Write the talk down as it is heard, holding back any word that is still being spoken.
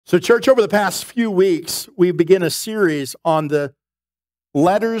So, church, over the past few weeks, we begin a series on the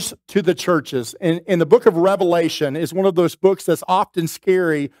letters to the churches. And the book of Revelation is one of those books that's often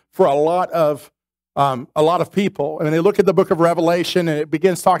scary for a lot of people. I mean, they look at the book of Revelation and it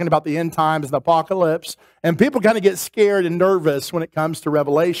begins talking about the end times and the apocalypse, and people kind of get scared and nervous when it comes to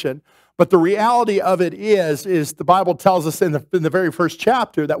Revelation. But the reality of it is the Bible tells us in the very first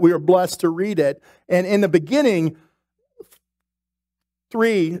chapter that we are blessed to read it. And in the beginning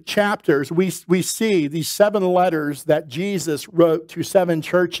 3 chapters, we see these 7 letters that Jesus wrote to 7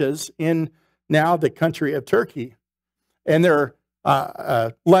 churches in now the country of Turkey. And they're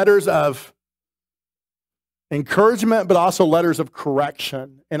letters of encouragement, but also letters of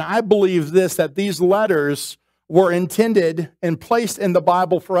correction. And I believe that these letters were intended and placed in the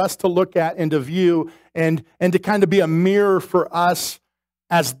Bible for us to look at and to view and to kind of be a mirror for us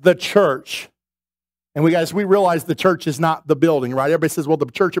as the church. And we realize the church is not the building, right? Everybody says, well, the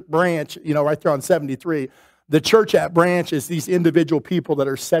church at Branch, right there on 73. The church at Branch is these individual people that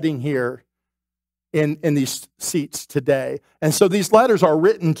are sitting here in these seats today. And so these letters are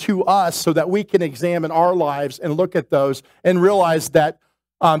written to us so that we can examine our lives and look at those and realize that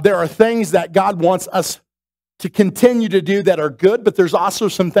there are things that God wants us to continue to do that are good, but there's also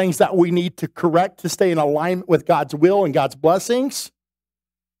some things that we need to correct to stay in alignment with God's will and God's blessings,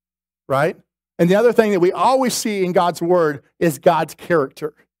 right? And the other thing that we always see in God's word is God's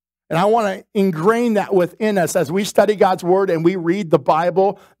character. And I want to ingrain that within us as we study God's word and we read the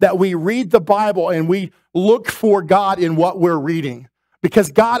Bible, that we read the Bible and we look for God in what we're reading.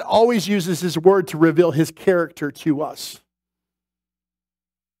 Because God always uses his word to reveal his character to us.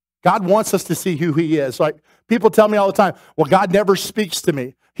 God wants us to see who he is. Like people tell me all the time, well, God never speaks to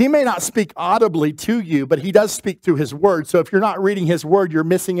me. He may not speak audibly to you, but he does speak through his word. So if you're not reading his word, you're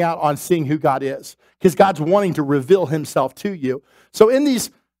missing out on seeing who God is, because God's wanting to reveal himself to you. So in these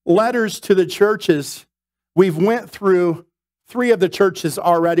letters to the churches, we've went through 3 of the churches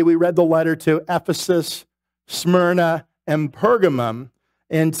already. We read the letter to Ephesus, Smyrna, and Pergamum.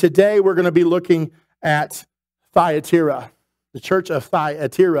 And today we're going to be looking at Thyatira, the church of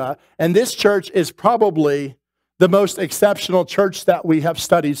Thyatira. And this church is probably the most exceptional church that we have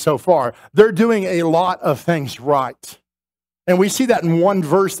studied so far. They're doing a lot of things right. And we see that in one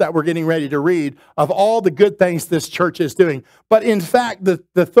verse that we're getting ready to read of all the good things this church is doing. But in fact,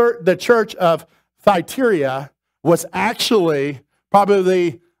 the church of Thyatira was actually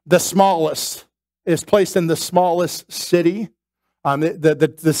probably the smallest. It's placed in the smallest city.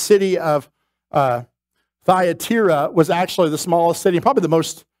 The city of Thyatira was actually the smallest city, probably the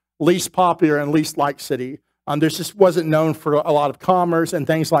most least popular and least liked city. There just wasn't known for a lot of commerce and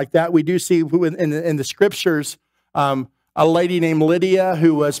things like that. We do see in the scriptures a lady named Lydia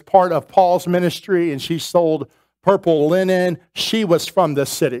who was part of Paul's ministry, and she sold purple linen. She was from this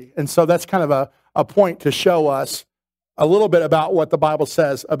city. And so that's kind of a point to show us a little bit about what the Bible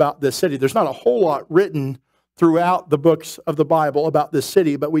says about this city. There's not a whole lot written throughout the books of the Bible about this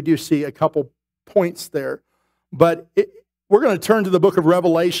city, but we do see a couple points there. But we're going to turn to the book of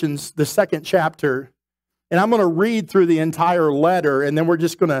Revelations, the 2nd chapter. And I'm going to read through the entire letter, and then we're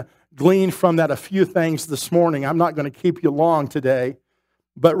just going to glean from that a few things this morning. I'm not going to keep you long today.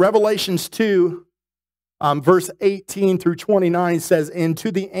 But Revelations 2, verse 18 through 29 says, "And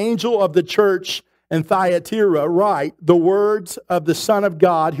to the angel of the church in Thyatira write the words of the Son of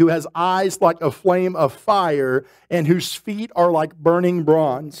God, who has eyes like a flame of fire, and whose feet are like burning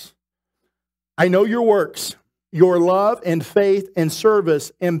bronze. I know your works, your love and faith and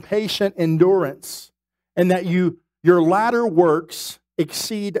service and patient endurance, and that your latter works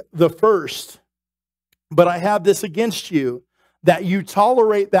exceed the first. But I have this against you, that you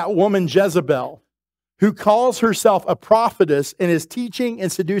tolerate that woman Jezebel, who calls herself a prophetess and is teaching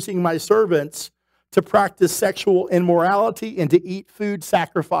and seducing my servants to practice sexual immorality and to eat food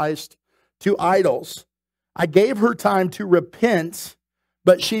sacrificed to idols. I gave her time to repent,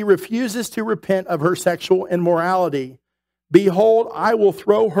 but she refuses to repent of her sexual immorality. Behold, I will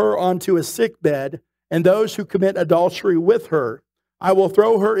throw her onto a sickbed, and those who commit adultery with her. I will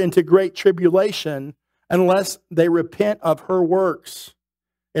throw her into great tribulation unless they repent of her works.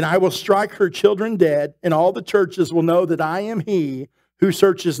 And I will strike her children dead, and all the churches will know that I am he who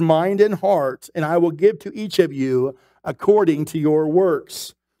searches mind and heart, and I will give to each of you according to your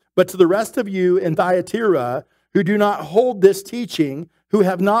works. But to the rest of you in Thyatira, who do not hold this teaching, who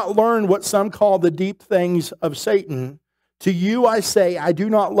have not learned what some call the deep things of Satan, to you I say, I do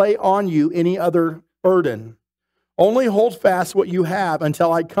not lay on you any other burden. Only hold fast what you have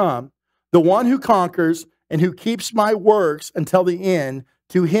until I come. The one who conquers and who keeps my works until the end,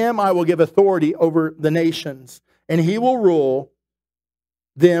 to him I will give authority over the nations, and he will rule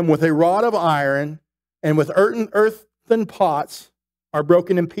them with a rod of iron, and with earthen pots are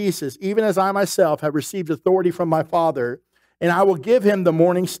broken in pieces, even as I myself have received authority from my Father, and I will give him the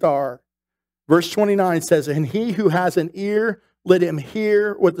morning star. Verse 29 says, and he who has an ear, let him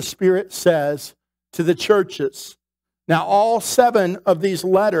hear what the Spirit says to the churches. Now, all 7 of these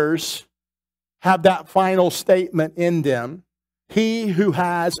letters have that final statement in them. He who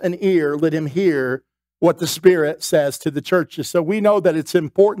has an ear, let him hear what the Spirit says to the churches. So we know that it's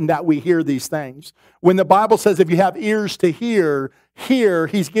important that we hear these things. When the Bible says if you have ears to hear,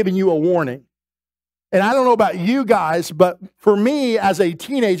 he's giving you a warning. And I don't know about you guys, but for me as a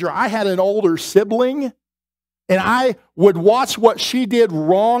teenager, I had an older sibling, and I would watch what she did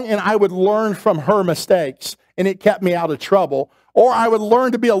wrong, and I would learn from her mistakes, and it kept me out of trouble. Or I would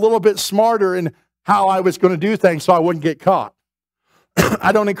learn to be a little bit smarter in how I was going to do things so I wouldn't get caught.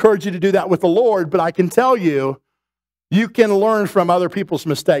 I don't encourage you to do that with the Lord, but I can tell you, you can learn from other people's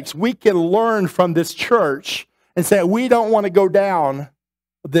mistakes. We can learn from this church and say, we don't want to go down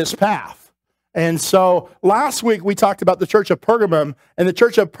this path. And so last week we talked about the church of Pergamum, and the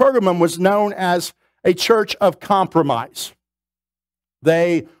church of Pergamum was known as a church of compromise.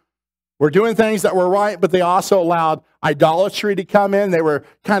 They were doing things that were right, but they also allowed idolatry to come in. They were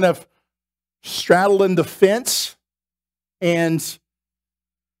kind of straddling the fence,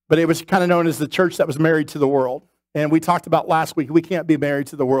 but it was kind of known as the church that was married to the world. And we talked about last week, we can't be married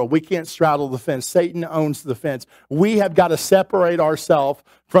to the world. We can't straddle the fence. Satan owns the fence. We have got to separate ourselves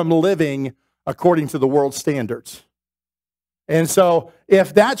from living according to the world's standards. And so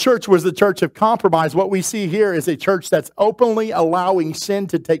if that church was the church of compromise, what we see here is a church that's openly allowing sin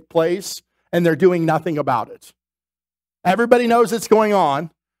to take place, and they're doing nothing about it. Everybody knows it's going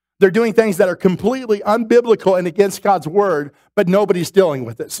on. They're doing things that are completely unbiblical and against God's word, but nobody's dealing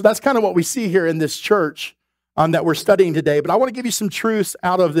with it. So that's kind of what we see here in this church that we're studying today. But I want to give you some truths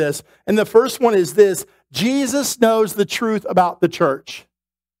out of this. And the first one is this: Jesus knows the truth about the church.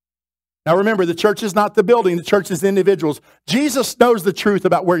 Now remember, the church is not the building. The church is the individuals. Jesus knows the truth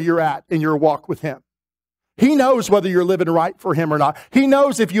about where you're at in your walk with him. He knows whether you're living right for him or not. He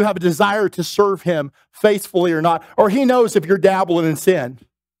knows if you have a desire to serve him faithfully or not. Or he knows if you're dabbling in sin.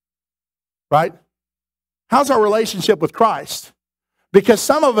 Right? How's our relationship with Christ? Because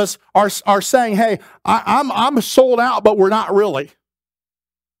some of us are saying, hey, I'm sold out, but we're not really.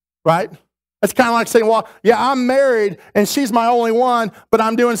 Right? It's kind of like saying, well, yeah, I'm married and she's my only one, but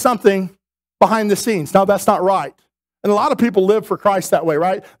I'm doing something behind the scenes. No, that's not right. And a lot of people live for Christ that way,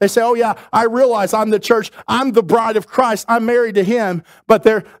 right? They say, oh yeah, I realize I'm the church. I'm the bride of Christ. I'm married to him, but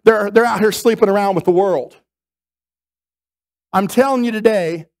they're out here sleeping around with the world. I'm telling you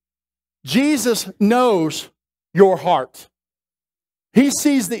today, Jesus knows your heart. He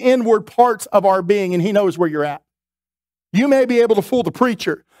sees the inward parts of our being, and he knows where you're at. You may be able to fool the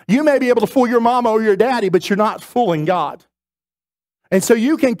preacher. You may be able to fool your mama or your daddy, but you're not fooling God. And so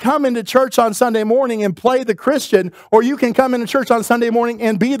you can come into church on Sunday morning and play the Christian, or you can come into church on Sunday morning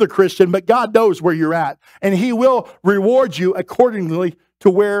and be the Christian, but God knows where you're at. And he will reward you accordingly to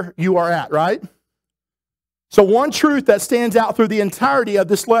where you are at, right? So one truth that stands out through the entirety of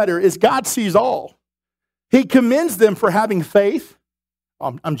this letter is God sees all. He commends them for having faith.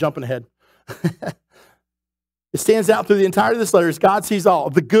 I'm jumping ahead. It stands out through the entirety of this letter is God sees all.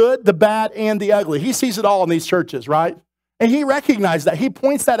 The good, the bad, and the ugly. He sees it all in these churches, right? And he recognizes that. He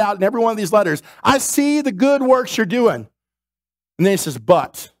points that out in every one of these letters. I see the good works you're doing. And then he says,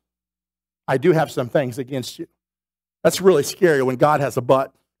 but I do have some things against you. That's really scary when God has a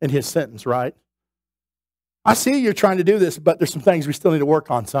but in his sentence, right? I see you're trying to do this, but there's some things we still need to work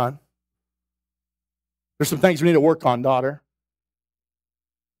on, son. There's some things we need to work on, daughter.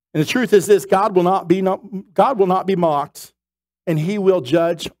 And the truth is this: God will not be mocked, and he will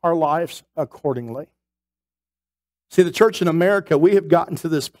judge our lives accordingly. See, the church in America, we have gotten to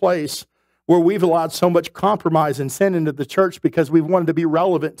this place where we've allowed so much compromise and sin into the church because we've wanted to be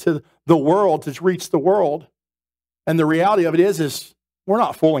relevant to the world, to reach the world. And the reality of it is we're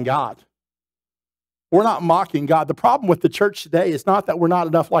not fooling God. We're not mocking God. The problem with the church today is not that we're not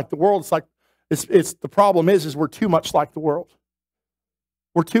enough like the world. It's the problem is we're too much like the world.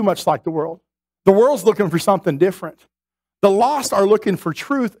 We're too much like the world. The world's looking for something different. The lost are looking for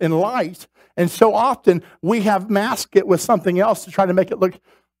truth and light. And so often we have masked it with something else to try to make it look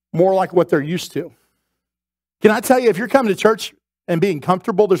more like what they're used to. Can I tell you, if you're coming to church and being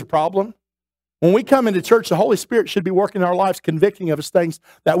comfortable, there's a problem. When we come into church, the Holy Spirit should be working in our lives, convicting of us things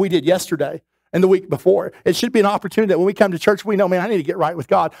that we did yesterday and the week before. It should be an opportunity that when we come to church, we know, man, I need to get right with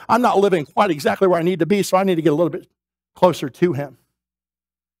God. I'm not living quite exactly where I need to be, so I need to get a little bit closer to him.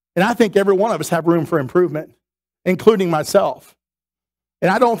 And I think every one of us have room for improvement, including myself. And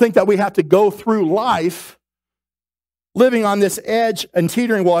I don't think that we have to go through life living on this edge and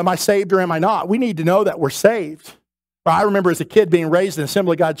teetering, well, am I saved or am I not? We need to know that we're saved. I remember as a kid being raised in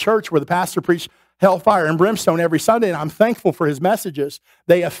Assembly of God Church where the pastor preached hellfire and brimstone every Sunday, and I'm thankful for his messages.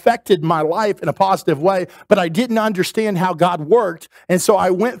 They affected my life in a positive way, but I didn't understand how God worked, and so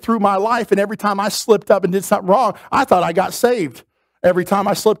I went through my life, and every time I slipped up and did something wrong, I thought I got saved. Every time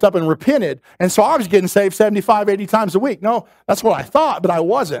I slipped up and repented, and so I was getting saved 75, 80 times a week. No, that's what I thought, but I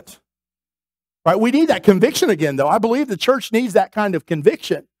wasn't. Right? We need that conviction again, though. I believe the church needs that kind of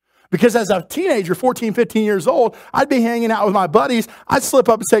conviction. Because as a teenager, 14, 15 years old, I'd be hanging out with my buddies. I'd slip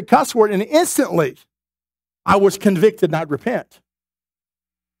up and say a cuss word, and instantly I was convicted and I'd repent.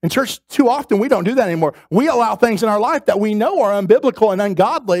 In church, too often, we don't do that anymore. We allow things in our life that we know are unbiblical and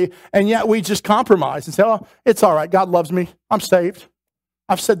ungodly, and yet we just compromise and say, oh, it's all right. God loves me. I'm saved.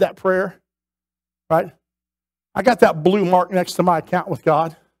 I've said that prayer, right? I got that blue mark next to my account with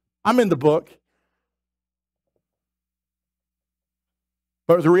God. I'm in the book.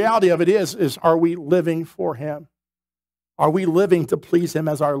 But the reality of it is are we living for him? Are we living to please him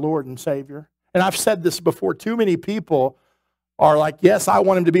as our Lord and Savior? And I've said this before, too many people are like, yes, I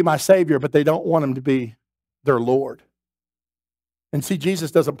want him to be my Savior, but they don't want him to be their Lord. And see,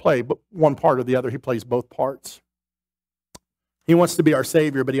 Jesus doesn't play but one part or the other. He plays both parts. He wants to be our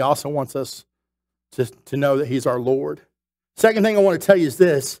Savior, but he also wants us to know that he's our Lord. Second thing I want to tell you is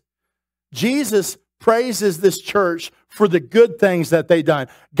this. Jesus praises this church for the good things that they've done.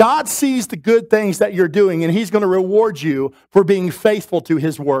 God sees the good things that you're doing, and he's going to reward you for being faithful to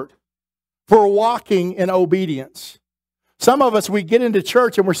his word, for walking in obedience. Some of us, we get into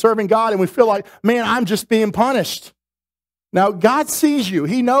church and we're serving God and we feel like, man, I'm just being punished. Now, God sees you.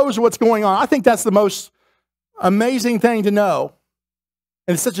 He knows what's going on. I think that's the most amazing thing to know.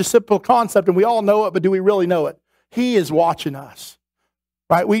 And it's such a simple concept, and we all know it, but do we really know it? He is watching us.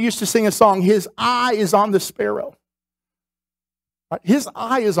 Right? We used to sing a song, his eye is on the sparrow. Right? His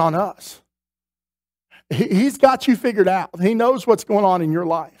eye is on us. He's got you figured out. He knows what's going on in your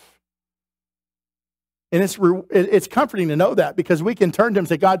life. And it's comforting to know that, because we can turn to him and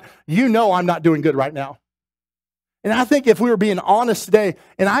say, God, you know I'm not doing good right now. And I think if we were being honest today,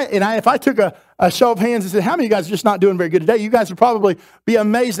 if I took a show of hands and said, how many of you guys are just not doing very good today? You guys would probably be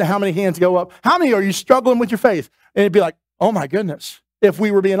amazed at how many hands go up. How many are you struggling with your faith? And it'd be like, oh my goodness. If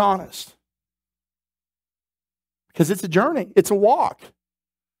we were being honest. Because it's a journey. It's a walk.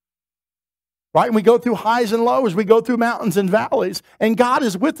 Right? And we go through highs and lows. We go through mountains and valleys. And God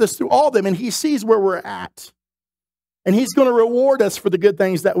is with us through all of them. And he sees where we're at. And he's going to reward us for the good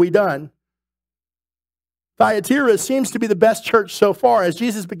things that we've done. Thyatira seems to be the best church so far. As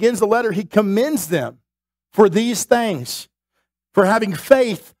Jesus begins the letter, he commends them for these things. For having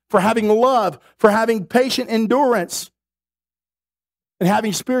faith. For having love. For having patient endurance. And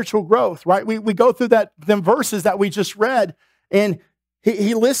having spiritual growth, right? We go through them verses that we just read, and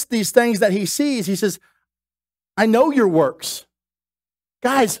he lists these things that he sees. He says, I know your works.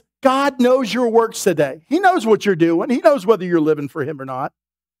 Guys, God knows your works today. He knows what you're doing. He knows whether you're living for him or not.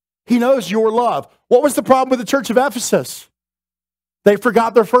 He knows your love. What was the problem with the church of Ephesus? They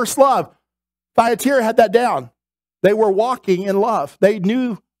forgot their first love. Thyatira had that down. They were walking in love. They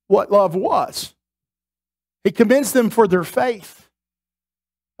knew what love was. He commends them for their faith.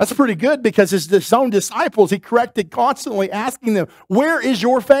 That's pretty good, because his own disciples, he corrected constantly, asking them, where is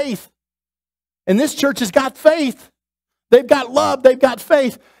your faith? And this church has got faith. They've got love. They've got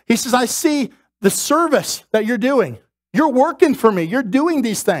faith. He says, I see the service that you're doing. You're working for me. You're doing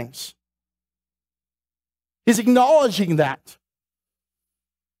these things. He's acknowledging that.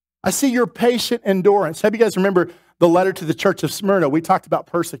 I see your patient endurance. Have you guys remember the letter to the church of Smyrna? We talked about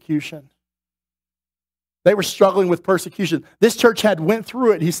persecution. They were struggling with persecution. This church had went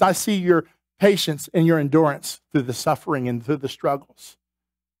through it. He said, I see your patience and your endurance through the suffering and through the struggles.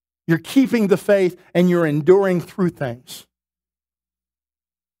 You're keeping the faith and you're enduring through things.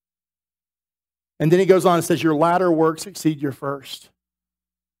 And then he goes on and says, your latter works exceed your first.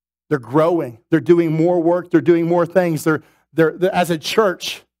 They're growing. They're doing more work. They're doing more things. They're as a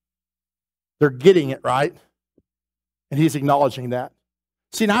church, they're getting it right. And he's acknowledging that.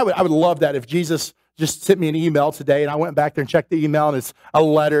 See, and I would love that if Jesus just sent me an email today, and I went back there and checked the email, and it's a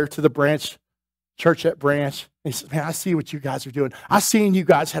letter to the branch, church at Branch. And he says, man, I see what you guys are doing. I seen you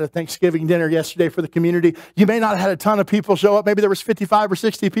guys had a Thanksgiving dinner yesterday for the community. You may not have had a ton of people show up. Maybe there was 55 or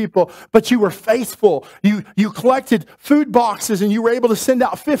 60 people, but you were faithful. You collected food boxes, and you were able to send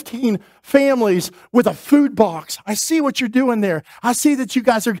out 15 families with a food box. I see what you're doing there. I see that you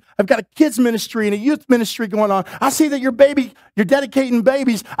guys have got a kids ministry and a youth ministry going on. I see that you're dedicating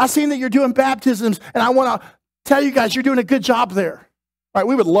babies. I see that you're doing baptisms, and I want to tell you guys, you're doing a good job there. Right?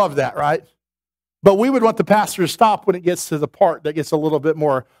 We would love that, right? But we would want the pastor to stop when it gets to the part that gets a little bit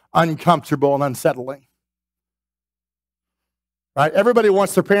more uncomfortable and unsettling. Right? Everybody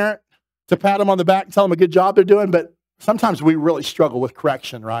wants their parent to pat them on the back and tell them a good job they're doing, but sometimes we really struggle with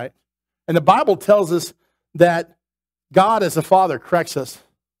correction, right? And the Bible tells us that God as a father corrects us.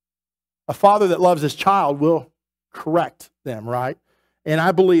 A father that loves his child will correct them, right? And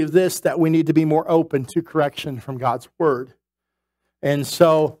I believe this, that we need to be more open to correction from God's word. And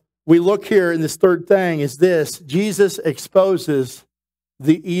so we look here in this third thing is this: Jesus exposes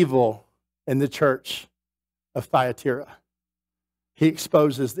the evil in the church of Thyatira. He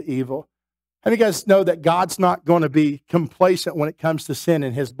exposes the evil. How do you guys know that God's not going to be complacent when it comes to sin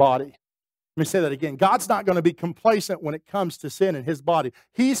in his body? Let me say that again. God's not going to be complacent when it comes to sin in his body.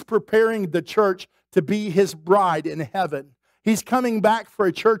 He's preparing the church to be his bride in heaven. He's coming back for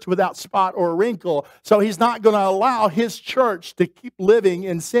a church without spot or wrinkle. So he's not going to allow his church to keep living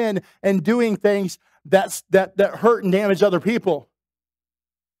in sin and doing things that hurt and damage other people.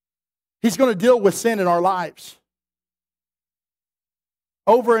 He's going to deal with sin in our lives.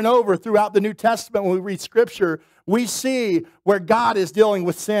 Over and over throughout the New Testament, when we read Scripture, we see where God is dealing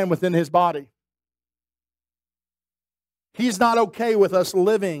with sin within his body. He's not okay with us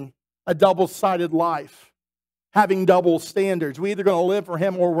living a double-sided life, having double standards. We're either going to live for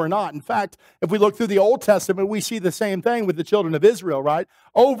him or we're not. In fact, if we look through the Old Testament, we see the same thing with the children of Israel, right?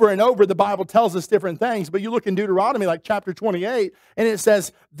 Over and over, the Bible tells us different things. But you look in Deuteronomy, like chapter 28, and it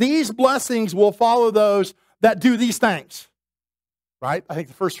says, these blessings will follow those that do these things. Right? I think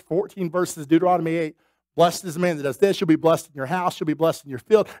the first 14 verses of Deuteronomy 8, blessed is the man that does this. You'll be blessed in your house. You'll be blessed in your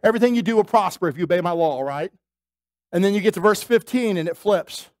field. Everything you do will prosper if you obey my law, right? And then you get to verse 15 and it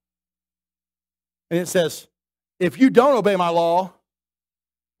flips. And it says, if you don't obey my law,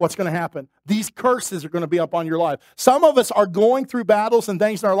 what's going to happen? These curses are going to be up on your life. Some of us are going through battles and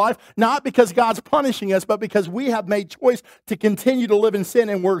things in our life, not because God's punishing us, but because we have made choice to continue to live in sin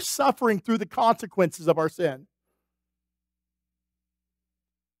and we're suffering through the consequences of our sin.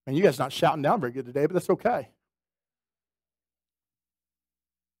 And you guys are not shouting down very good today, but that's okay.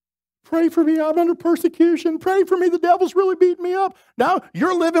 Pray for me, I'm under persecution. Pray for me, the devil's really beating me up. No,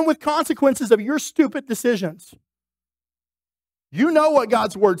 you're living with consequences of your stupid decisions. You know what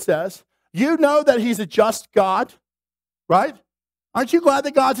God's word says. You know that he's a just God, right? Aren't you glad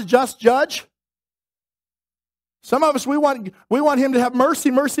that God's a just judge? Some of us, we want him to have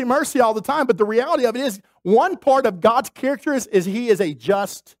mercy, mercy, mercy all the time. But the reality of it is, one part of God's character is he is a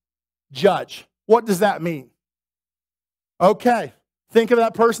just judge. What does that mean? Okay, think of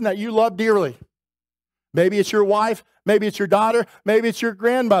that person that you love dearly. Maybe it's your wife, maybe it's your daughter, maybe it's your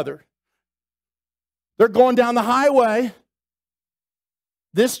grandmother. They're going down the highway.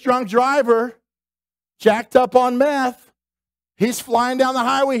 This drunk driver, jacked up on meth, he's flying down the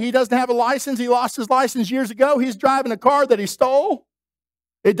highway. He doesn't have a license. He lost his license years ago. He's driving a car that he stole.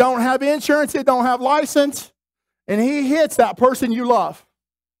 It don't have insurance. It don't have license. And he hits that person you love.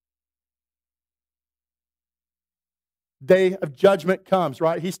 Day of judgment comes,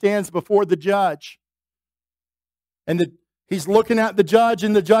 right? He stands before the judge. And he's looking at the judge,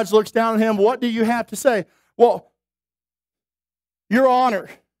 and the judge looks down at him. What do you have to say? Well, Your Honor,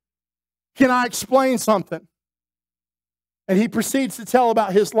 can I explain something? And he proceeds to tell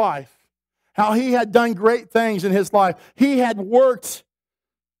about his life, how he had done great things in his life. He had worked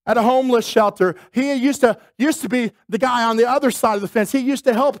at a homeless shelter. He used to be the guy on the other side of the fence. He used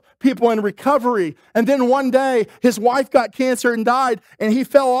to help people in recovery. And then one day, his wife got cancer and died, and he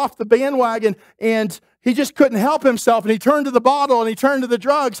fell off the bandwagon, and he just couldn't help himself. And he turned to the bottle, and he turned to the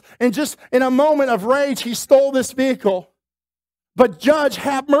drugs, and just in a moment of rage, he stole this vehicle. But judge,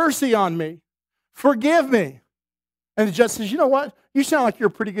 have mercy on me. Forgive me. And the judge says, you know what? You sound like you're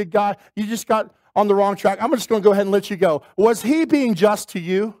a pretty good guy. You just got on the wrong track. I'm just going to go ahead and let you go. Was he being just to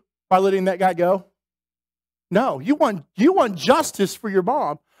you by letting that guy go? No. You want justice for your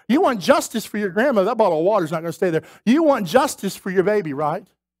mom. You want justice for your grandmother. That bottle of water is not going to stay there. You want justice for your baby, right?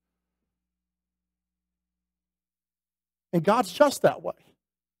 And God's just that way.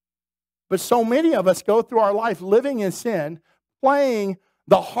 But so many of us go through our life living in sin, playing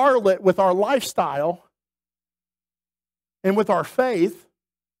the harlot with our lifestyle and with our faith,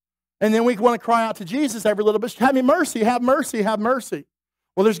 and then we want to cry out to Jesus every little bit, have me mercy, have mercy, have mercy.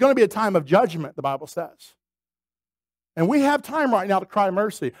 Well, there's going to be a time of judgment, the Bible says. And we have time right now to cry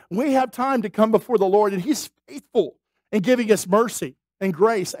mercy. We have time to come before the Lord, and he's faithful in giving us mercy and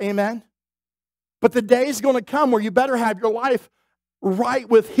grace. Amen? But the day is going to come where you better have your life right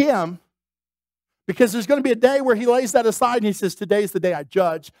with him, because there's going to be a day where he lays that aside and he says, today's the day I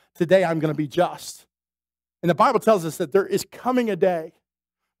judge. Today I'm going to be just. And the Bible tells us that there is coming a day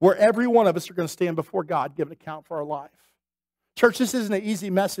where every one of us are going to stand before God, give an account for our life. Church, this isn't an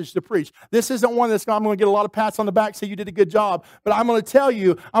easy message to preach. This isn't one that's I'm going to get a lot of pats on the back, say you did a good job. But I'm going to tell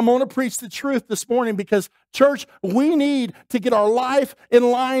you, I'm going to preach the truth this morning because, church, we need to get our life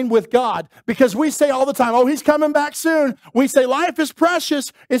in line with God. Because we say all the time, oh, he's coming back soon. We say life is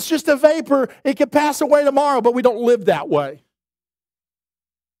precious. It's just a vapor. It can pass away tomorrow, but we don't live that way.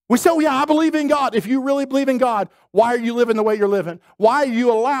 We say, oh, yeah, I believe in God. If you really believe in God, why are you living the way you're living? Why are you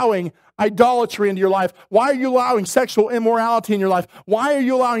allowing idolatry into your life? Why are you allowing sexual immorality in your life? Why are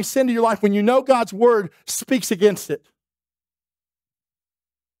you allowing sin into your life when you know God's word speaks against it?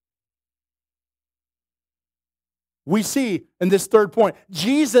 We see in this third point,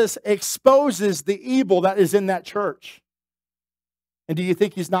 Jesus exposes the evil that is in that church. And do you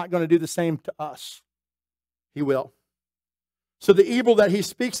think he's not going to do the same to us? He will. So the evil that he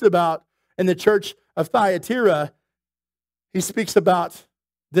speaks about in the church of Thyatira, he speaks about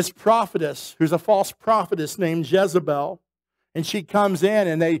this prophetess, who's a false prophetess named Jezebel. And she comes in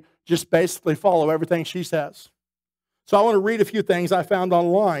and they just basically follow everything she says. So I want to read a few things I found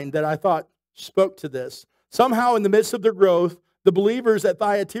online that I thought spoke to this. Somehow in the midst of their growth, the believers at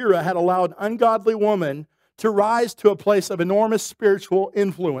Thyatira had allowed ungodly women to rise to a place of enormous spiritual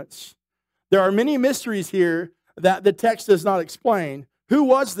influence. There are many mysteries here that the text does not explain. Who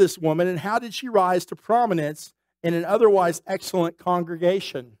was this woman and how did she rise to prominence in an otherwise excellent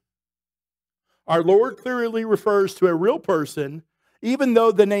congregation? Our Lord clearly refers to a real person, even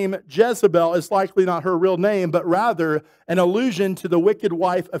though the name Jezebel is likely not her real name, but rather an allusion to the wicked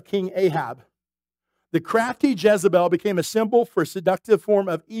wife of King Ahab. The crafty Jezebel became a symbol for a seductive form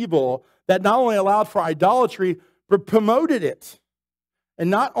of evil that not only allowed for idolatry, but promoted it. And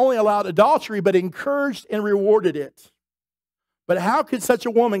not only allowed idolatry, but encouraged and rewarded it. But how could such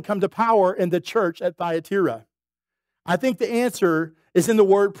a woman come to power in the church at Thyatira? I think the answer is in the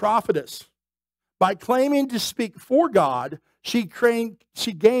word prophetess. By claiming to speak for God, she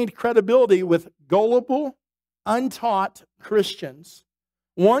gained credibility with gullible, untaught Christians.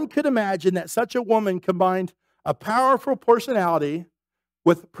 One could imagine that such a woman combined a powerful personality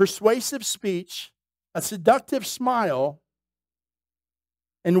with persuasive speech, a seductive smile,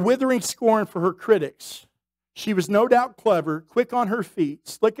 and withering scorn for her critics. She was no doubt clever, quick on her feet,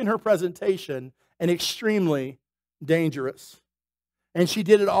 slick in her presentation, and extremely dangerous. And she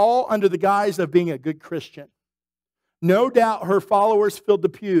did it all under the guise of being a good Christian. No doubt her followers filled the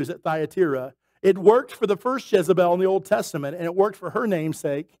pews at Thyatira. It worked for the first Jezebel in the Old Testament, and it worked for her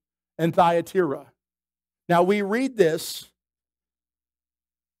namesake in Thyatira. Now we read this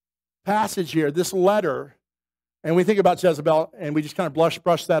passage here, this letter, and we think about Jezebel, and we just kind of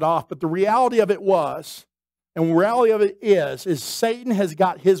brush that off. But the reality of it was, and the reality of it is Satan has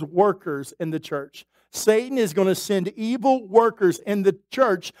got his workers in the church. Satan is going to send evil workers in the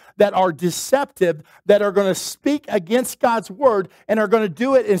church that are deceptive, that are going to speak against God's word, and are going to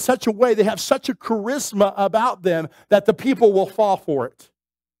do it in such a way, they have such a charisma about them that the people will fall for it.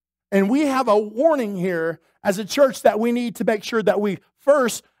 And we have a warning here as a church that we need to make sure that we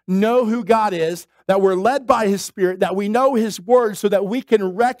first know who God is, that we're led by his Spirit, that we know his word so that we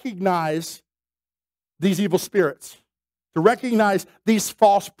can recognize these evil spirits, to recognize these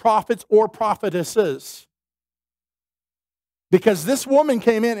false prophets or prophetesses. Because this woman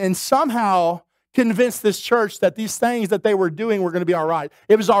came in and somehow convinced this church that these things that they were doing were going to be all right.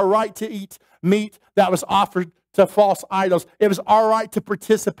 It was all right to eat meat that was offered to false idols. It was all right to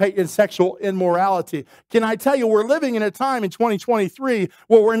participate in sexual immorality. Can I tell you, we're living in a time in 2023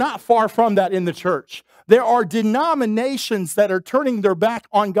 where we're not far from that in the church. There are denominations that are turning their back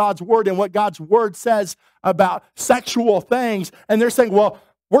on God's word and what God's word says about sexual things. And they're saying, well,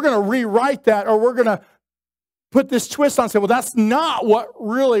 we're going to rewrite that, or we're going to put this twist on and say, well, that's not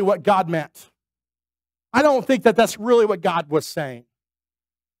what God meant. I don't think that that's really what God was saying.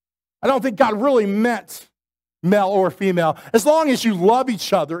 I don't think God really meant male or female. As long as you love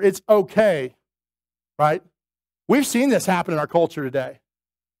each other, it's okay, right? We've seen this happen in our culture today.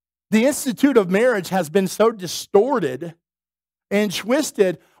 The institute of marriage has been so distorted and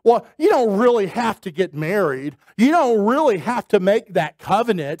twisted. Well, you don't really have to get married. You don't really have to make that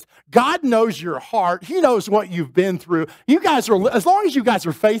covenant. God knows your heart. He knows what you've been through. You guys are, as long as you guys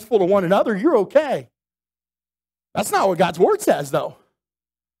are faithful to one another, you're okay. That's not what God's word says, though.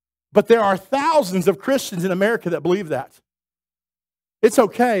 But there are thousands of Christians in America that believe that. It's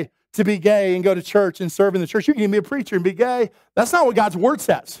okay to be gay and go to church and serve in the church. You can even be a preacher and be gay. That's not what God's word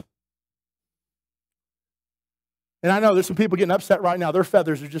says. And I know there's some people getting upset right now. Their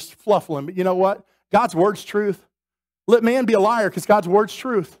feathers are just fluffling. But you know what? God's word's truth. Let man be a liar because God's word's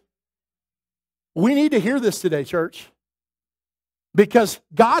truth. We need to hear this today, church. Because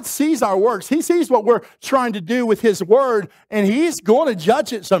God sees our works. He sees what we're trying to do with His word, and He's going to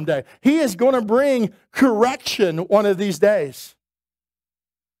judge it someday. He is going to bring correction one of these days.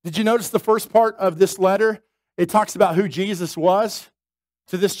 Did you notice the first part of this letter? It talks about who Jesus was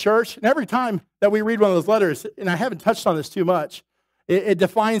to this church. And every time that we read one of those letters, and I haven't touched on this too much, it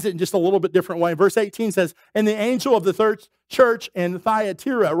defines it in just a little bit different way. Verse 18 says, and the angel of the third church in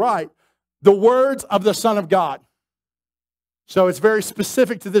Thyatira, right, the words of the Son of God. So it's very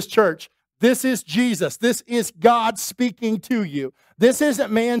specific to this church. This is Jesus. This is God speaking to you. This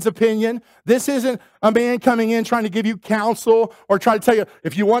isn't man's opinion. This isn't a man coming in trying to give you counsel or try to tell you,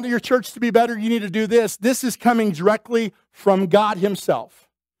 if you want your church to be better, you need to do this. This is coming directly from God Himself.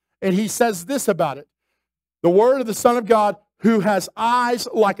 And He says this about it. The word of the Son of God, who has eyes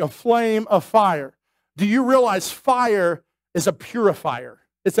like a flame of fire. Do you realize fire is a purifier?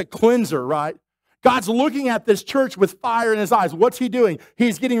 It's a cleanser, right? God's looking at this church with fire in His eyes. What's He doing?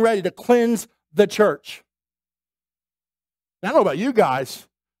 He's getting ready to cleanse the church. Now, I don't know about you guys,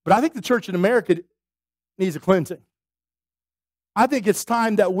 but I think the church in America needs a cleansing. I think it's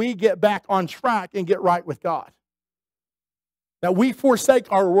time that we get back on track and get right with God. That we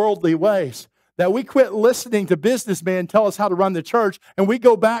forsake our worldly ways. That we quit listening to businessmen tell us how to run the church, and we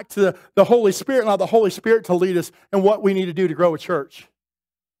go back to the Holy Spirit and allow the Holy Spirit to lead us in what we need to do to grow a church.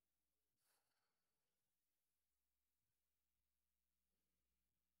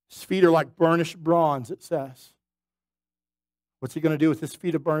 His feet are like burnished bronze, it says. What's He going to do with His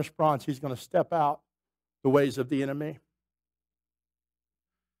feet of burnished bronze? He's going to step out the ways of the enemy.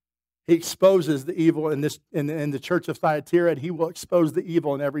 He exposes the evil in the church of Thyatira, and He will expose the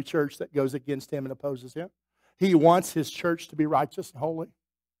evil in every church that goes against Him and opposes Him. He wants His church to be righteous and holy.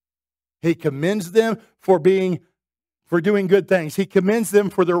 He commends them for doing good things. He commends them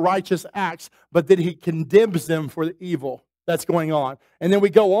for their righteous acts, but then He condemns them for the evil that's going on. And then we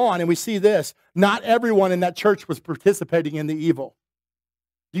go on and we see this. Not everyone in that church was participating in the evil.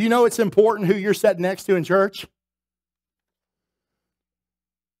 Do you know it's important who you're sitting next to in church?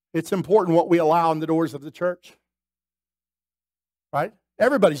 It's important what we allow in the doors of the church. Right?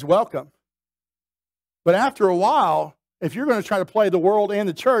 Everybody's welcome. But after a while, if you're going to try to play the world and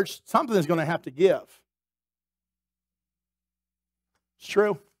the church, something is going to have to give. It's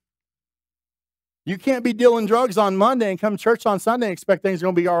true. You can't be dealing drugs on Monday and come to church on Sunday and expect things are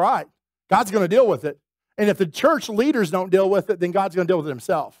going to be all right. God's going to deal with it. And if the church leaders don't deal with it, then God's going to deal with it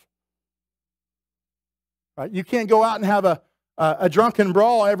Himself. Right? You can't go out and have a drunken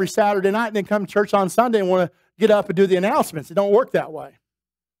brawl every Saturday night and then come to church on Sunday and want to get up and do the announcements. It don't work that way.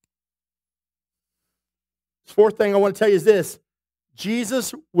 The fourth thing I want to tell you is this.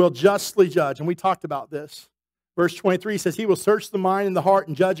 Jesus will justly judge. And we talked about this. Verse 23 says, He will search the mind and the heart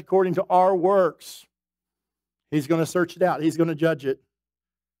and judge according to our works. He's going to search it out. He's going to judge it.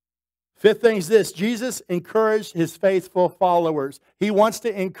 Fifth thing is this. Jesus encouraged His faithful followers. He wants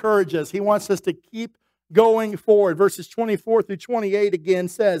to encourage us. He wants us to keep going forward. Verses 24 through 28 again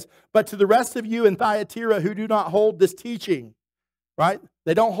says, but to the rest of you in Thyatira who do not hold this teaching, right?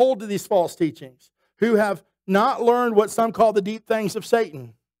 They don't hold to these false teachings, who have not learned what some call the deep things of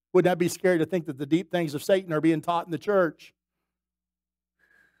Satan. Wouldn't that be scary to think that the deep things of Satan are being taught in the church?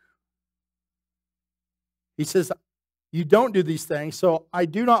 He says, you don't do these things, so I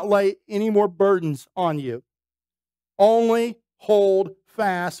do not lay any more burdens on you. Only hold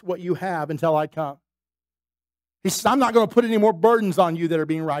fast what you have until I come. He says, I'm not going to put any more burdens on you that are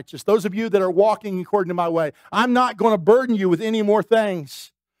being righteous. Those of you that are walking according to my way, I'm not going to burden you with any more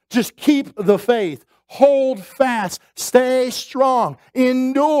things. Just keep the faith. Hold fast. Stay strong.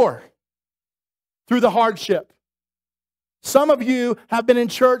 Endure through the hardship. Some of you have been in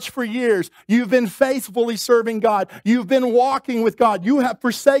church for years. You've been faithfully serving God. You've been walking with God. You have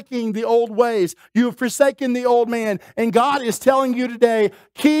forsaken the old ways. You have forsaken the old man. And God is telling you today,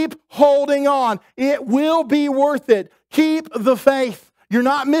 keep holding on. It will be worth it. Keep the faith. You're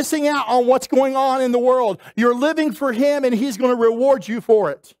not missing out on what's going on in the world. You're living for Him, and He's going to reward you for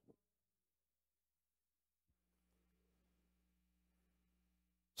it.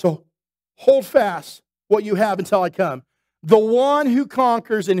 So hold fast what you have until I come. The one who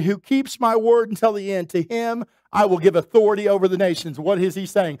conquers and who keeps my word until the end, to him I will give authority over the nations. What is He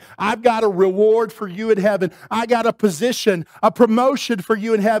saying? I've got a reward for you in heaven. I got a position, a promotion for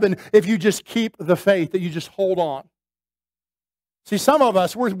you in heaven if you just keep the faith, that you just hold on. See, some of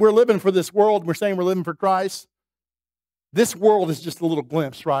us, we're living for this world. We're saying we're living for Christ. This world is just a little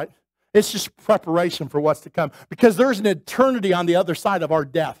glimpse, right? It's just preparation for what's to come. Because there's an eternity on the other side of our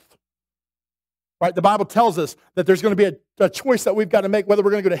death. Right? The Bible tells us that there's going to be a choice that we've got to make, whether we're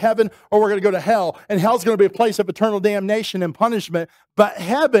going to go to heaven or we're going to go to hell. And hell's going to be a place of eternal damnation and punishment. But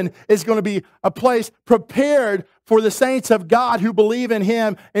heaven is going to be a place prepared for the saints of God who believe in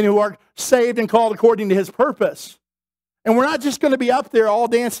Him and who are saved and called according to His purpose. And we're not just going to be up there all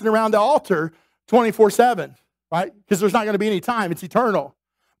dancing around the altar 24/7, right? Because there's not going to be any time. It's eternal.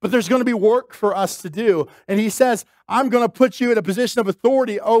 But there's going to be work for us to do. And He says, I'm going to put you in a position of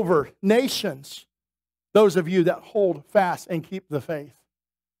authority over nations. Those of you that hold fast and keep the faith.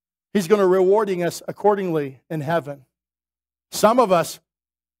 He's going to rewarding us accordingly in heaven. Some of us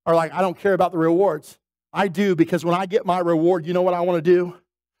are like, I don't care about the rewards. I do, because when I get my reward, you know what I want to do?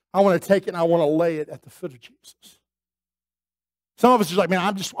 I want to take it and I want to lay it at the foot of Jesus. Some of us are like, man,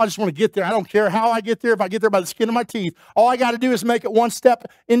 I just want to get there. I don't care how I get there. If I get there by the skin of my teeth, all I got to do is make it one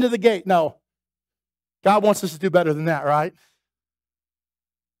step into the gate. No. God wants us to do better than that, right?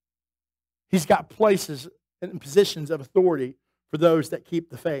 He's got places and positions of authority for those that keep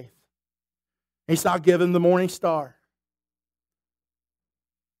the faith. He said, I'll give him the morning star.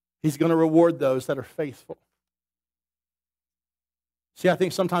 He's going to reward those that are faithful. See, I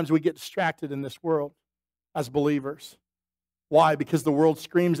think sometimes we get distracted in this world as believers. Why? Because the world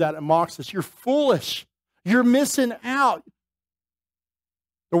screams at and mocks us. You're foolish. You're missing out.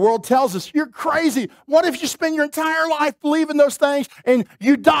 The world tells us, you're crazy. What if you spend your entire life believing those things and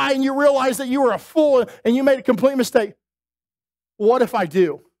you die and you realize that you were a fool and you made a complete mistake? What if I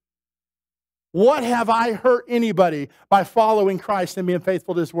do? What have I hurt anybody by following Christ and being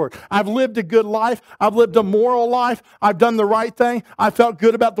faithful to His word? I've lived a good life. I've lived a moral life. I've done the right thing. I felt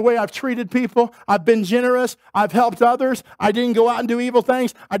good about the way I've treated people. I've been generous. I've helped others. I didn't go out and do evil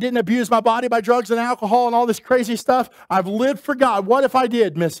things. I didn't abuse my body by drugs and alcohol and all this crazy stuff. I've lived for God. What if I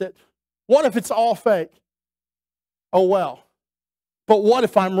did miss it? What if it's all fake? Oh, well. But what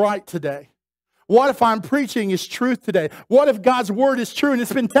if I'm right today? What if I'm preaching His truth today? What if God's word is true and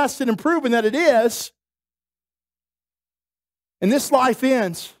it's been tested and proven that it is? And this life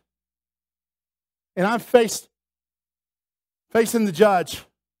ends. And I'm facing the judge.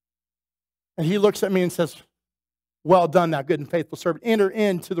 And He looks at me and says, well done, thou good and faithful servant. Enter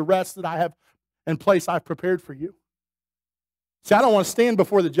into the rest that I have and place I've prepared for you. See, I don't want to stand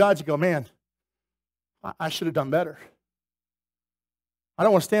before the judge and go, man, I should have done better. I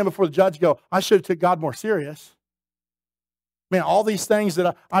don't want to stand before the judge and go, I should have took God more serious. Man, all these things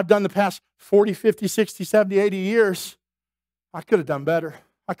that I've done the past 40, 50, 60, 70, 80 years, I could have done better.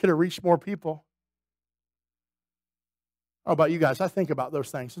 I could have reached more people. How about you guys? I think about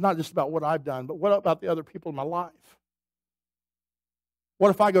those things. It's not just about what I've done, but what about the other people in my life? What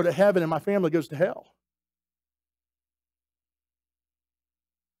if I go to heaven and my family goes to hell?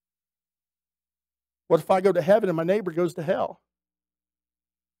 What if I go to heaven and my neighbor goes to hell?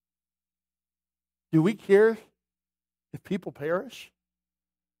 Do we care if people perish?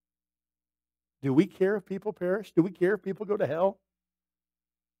 Do we care if people perish? Do we care if people go to hell?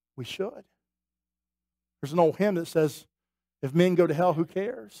 We should. There's an old hymn that says, if men go to hell, who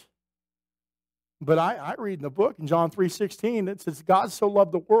cares? But I read in the book, in John 3:16, it says, God so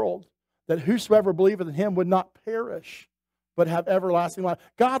loved the world that whosoever believeth in Him would not perish, but have everlasting life.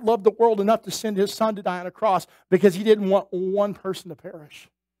 God loved the world enough to send His Son to die on a cross because He didn't want one person to perish.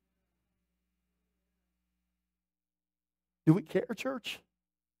 Do we care, church?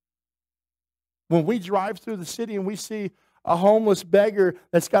 When we drive through the city and we see a homeless beggar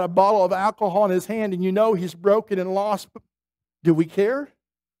that's got a bottle of alcohol in his hand and you know he's broken and lost, do we care?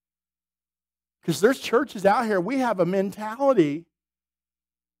 Because there's churches out here, we have a mentality,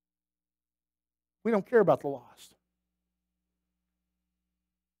 we don't care about the lost.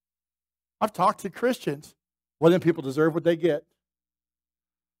 I've talked to Christians, well, then people deserve what they get.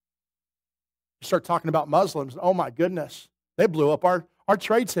 You start talking about Muslims, oh my goodness, they blew up our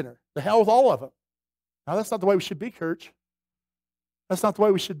trade center. The hell with all of them. Now, that's not the way we should be, church. That's not the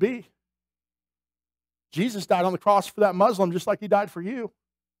way we should be. Jesus died on the cross for that Muslim just like He died for you.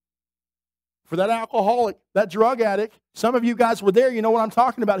 For that alcoholic, that drug addict. Some of you guys were there. You know what I'm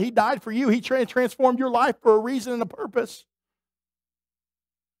talking about. He died for you. He transformed your life for a reason and a purpose.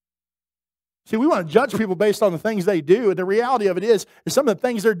 See, we want to judge people based on the things they do. And the reality of it is some of the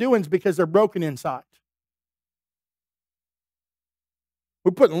things they're doing is because they're broken inside.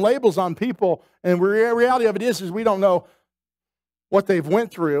 We're putting labels on people, and the reality of it is we don't know what they've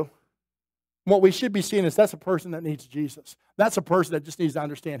went through. What we should be seeing is that's a person that needs Jesus. That's a person that just needs to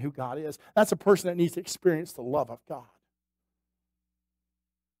understand who God is. That's a person that needs to experience the love of God.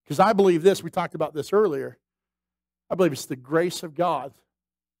 Because I believe this, we talked about this earlier, I believe it's the grace of God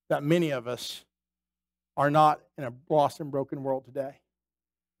that many of us are not in a lost and broken world today.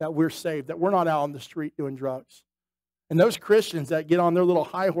 that we're saved, that we're not out on the street doing drugs. And those Christians that get on their little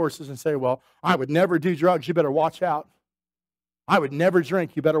high horses and say, well, I would never do drugs, you better watch out. I would never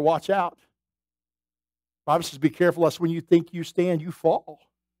drink, you better watch out. The Bible says, be careful lest when you think you stand, you fall.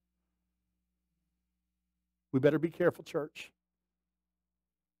 We better be careful, church.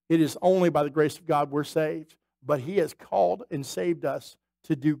 It is only by the grace of God we're saved, but He has called and saved us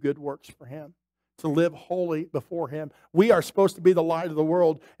to do good works for Him, to live holy before Him. We are supposed to be the light of the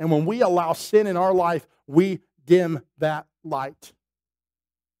world, and when we allow sin in our life, we dim that light.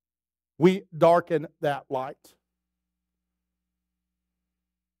 We darken that light.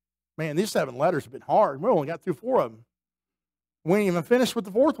 Man, these 7 letters have been hard. We only got through 4 of them. We ain't even finished with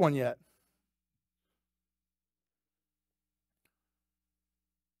the 4th one yet.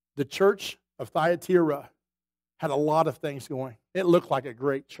 The church of Thyatira had a lot of things going. It looked like a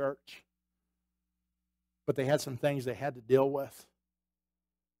great church. But they had some things they had to deal with.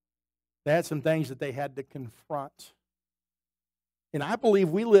 They had some things that they had to confront. And I believe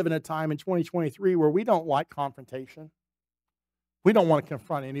we live in a time in 2023 where we don't like confrontation. We don't want to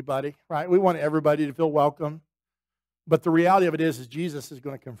confront anybody, right? We want everybody to feel welcome. But the reality of it is Jesus is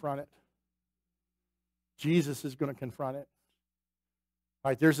going to confront it. Jesus is going to confront it.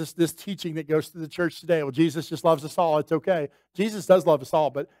 Right, there's this teaching that goes through the church today. Well, Jesus just loves us all. It's okay. Jesus does love us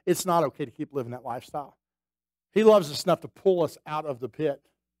all, but it's not okay to keep living that lifestyle. He loves us enough to pull us out of the pit.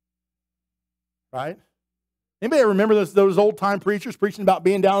 Right? Anybody remember those old-time preachers preaching about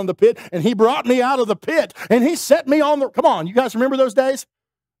being down in the pit? And He brought me out of the pit, and He set me on the... Come on, you guys remember those days?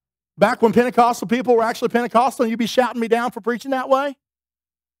 Back when Pentecostal people were actually Pentecostal, and you'd be shouting me down for preaching that way?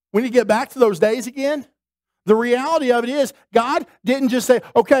 We need to get back to those days again. The reality of it is, God didn't just say,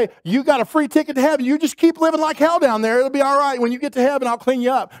 okay, you got a free ticket to heaven. You just keep living like hell down there. It'll be all right. When you get to heaven, I'll clean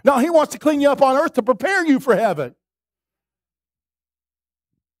you up. No, He wants to clean you up on earth to prepare you for heaven.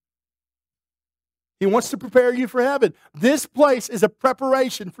 He wants to prepare you for heaven. This place is a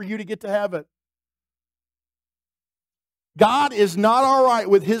preparation for you to get to heaven. God is not all right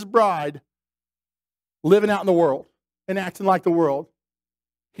with His bride living out in the world and acting like the world.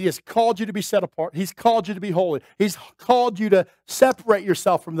 He has called you to be set apart. He's called you to be holy. He's called you to separate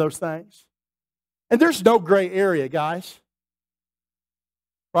yourself from those things. And there's no gray area, guys.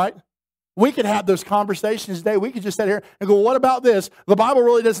 Right? We could have those conversations today. We could just sit here and go, what about this? The Bible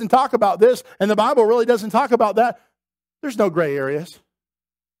really doesn't talk about this, and the Bible really doesn't talk about that. There's no gray areas.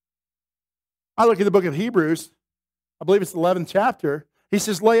 I look at the book of Hebrews. I believe it's the 11th chapter. He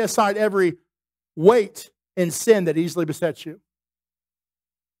says, lay aside every weight and sin that easily besets you.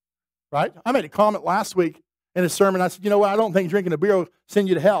 Right? I made a comment last week in a sermon. I said, you know what? I don't think drinking a beer will send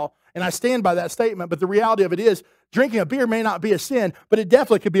you to hell. And I stand by that statement. But the reality of it is, drinking a beer may not be a sin, but it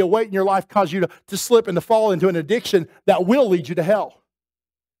definitely could be a weight in your life, cause you to slip and to fall into an addiction that will lead you to hell.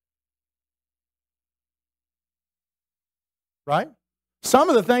 Right? Some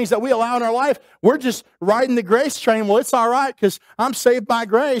of the things that we allow in our life, we're just riding the grace train. Well, it's all right because I'm saved by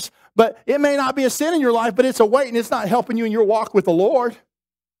grace. But it may not be a sin in your life, but it's a weight and it's not helping you in your walk with the Lord.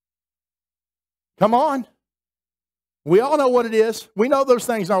 Come on. We all know what it is. We know those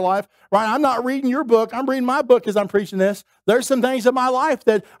things in our life, right? I'm not reading your book. I'm reading my book as I'm preaching this. There's some things in my life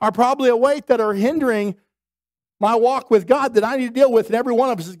that are probably a weight that are hindering my walk with God that I need to deal with, and every one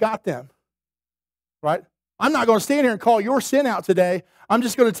of us has got them, right? I'm not going to stand here and call your sin out today. I'm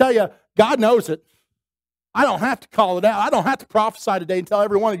just going to tell you, God knows it. I don't have to call it out. I don't have to prophesy today and tell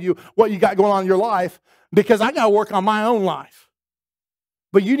every one of you what you got going on in your life because I got to work on my own life.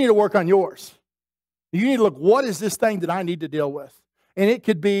 But you need to work on yours. You need to look, what is this thing that I need to deal with? And it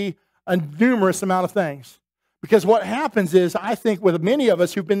could be a numerous amount of things. Because what happens is, I think with many of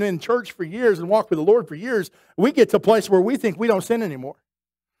us who've been in church for years and walked with the Lord for years, we get to a place where we think we don't sin anymore.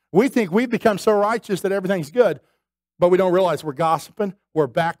 We think we've become so righteous that everything's good. But we don't realize we're gossiping, we're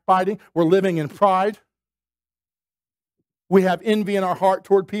backbiting, we're living in pride. We have envy in our heart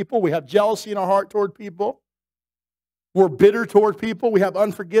toward people. We have jealousy in our heart toward people. We're bitter toward people. We have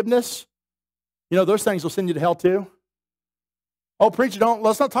unforgiveness. You know, those things will send you to hell too. Oh, preacher,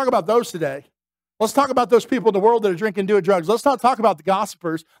 let's not talk about those today. Let's talk about those people in the world that are drinking and doing drugs. Let's not talk about the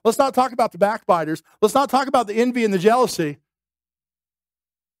gossipers. Let's not talk about the backbiters. Let's not talk about the envy and the jealousy.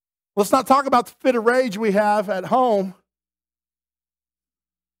 Let's not talk about the fit of rage we have at home.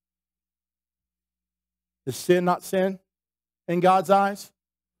 Is sin not sin in God's eyes?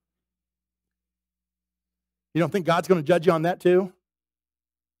 You don't think God's going to judge you on that too?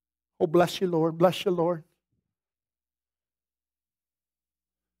 Oh, bless you, Lord. Bless you, Lord.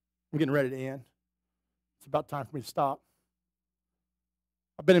 I'm getting ready to end. It's about time for me to stop.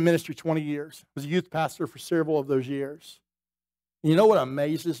 I've been in ministry 20 years. I was a youth pastor for several of those years. You know what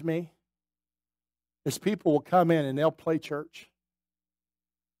amazes me? Is people will come in and they'll play church.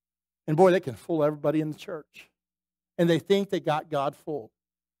 And boy, they can fool everybody in the church. And they think they got God fooled.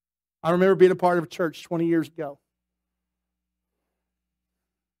 I remember being a part of a church 20 years ago.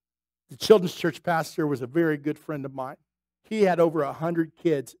 The children's church pastor was a very good friend of mine. He had over 100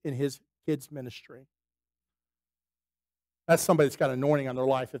 kids in his kids' ministry. That's somebody that's got anointing on their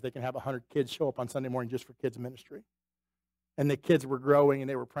life if they can have 100 kids show up on Sunday morning just for kids' ministry. And the kids were growing and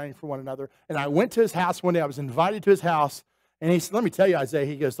they were praying for one another. And I went to his house one day. I was invited to his house. And he said, let me tell you, Isaiah,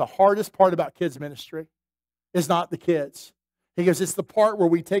 he goes, the hardest part about kids' ministry is not the kids. He goes, it's the part where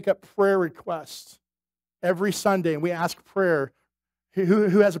we take up prayer requests every Sunday and we ask prayer.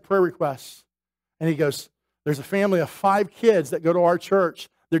 Who has a prayer request? And he goes, there's a family of 5 kids that go to our church.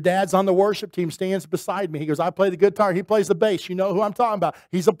 Their dad's on the worship team, stands beside me. He goes, I play the guitar, he plays the bass. You know who I'm talking about.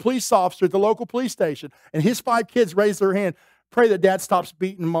 He's a police officer at the local police station. And his 5 kids raise their hand, pray that dad stops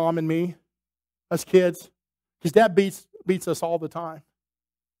beating mom and me, us kids. Because dad beats us all the time.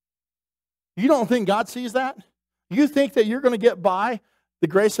 You don't think God sees that? You think that you're going to get by the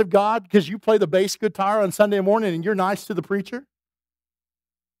grace of God because you play the bass guitar on Sunday morning and you're nice to the preacher?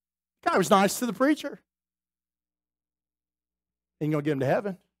 The guy was nice to the preacher. Ain't going to get him to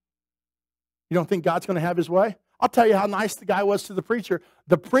heaven. You don't think God's going to have his way? I'll tell you how nice the guy was to the preacher.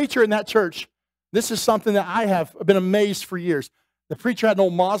 The preacher in that church, this is something that I have been amazed for years. The preacher had an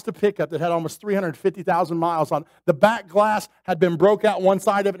old Mazda pickup that had almost 350,000 miles on it. The back glass had been broke out one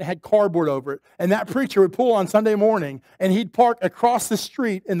side of it and had cardboard over it. And that preacher would pull on Sunday morning and he'd park across the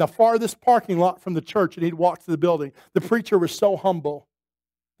street in the farthest parking lot from the church and he'd walk to the building. The preacher was so humble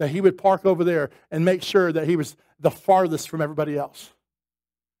that he would park over there and make sure that he was the farthest from everybody else.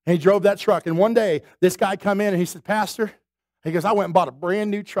 And he drove that truck. And one day, this guy come in and he said, Pastor, he goes, I went and bought a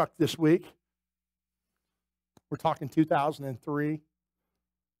brand new truck this week. We're talking 2003.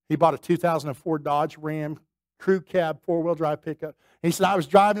 He bought a 2004 Dodge Ram crew cab 4-wheel drive pickup. And he said, I was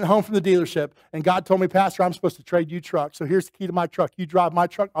driving home from the dealership, and God told me, Pastor, I'm supposed to trade you truck. So here's the key to my truck. You drive my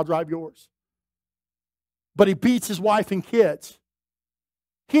truck, I'll drive yours. But he beats his wife and kids.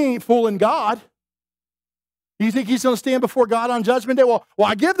 He ain't fooling God. You think he's going to stand before God on Judgment Day? Well,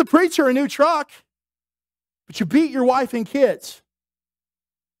 I give the preacher a new truck, but you beat your wife and kids.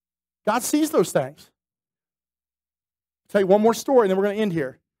 God sees those things. I'll tell you one more story, and then we're going to end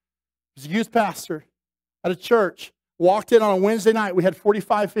here. There's a youth pastor at a church. Walked in on a Wednesday night. We had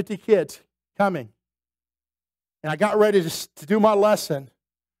 45, 50 kids coming. And I got ready to do my lesson. And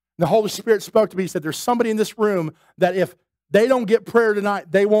the Holy Spirit spoke to me. He said, there's somebody in this room that if they don't get prayer tonight,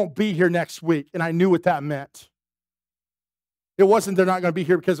 they won't be here next week. And I knew what that meant. It wasn't they're not going to be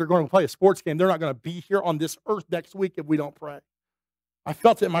here because they're going to play a sports game. They're not going to be here on this earth next week if we don't pray. I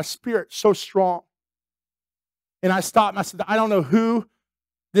felt it in my spirit so strong. And I stopped and I said, I don't know who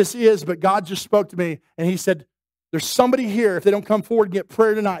this is, but God just spoke to me. And he said, there's somebody here. If they don't come forward and get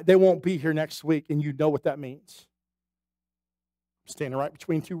prayer tonight, they won't be here next week. And you know what that means. I'm standing right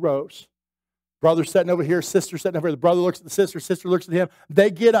between 2 rows. Brother sitting over here, sister sitting over here. The brother looks at the sister looks at him.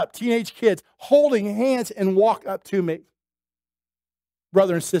 They get up, teenage kids, holding hands and walk up to me.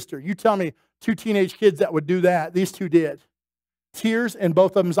 Brother and sister, you tell me 2 teenage kids that would do that. These 2 did. Tears in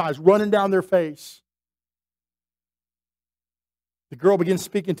both of them's eyes, running down their face. The girl begins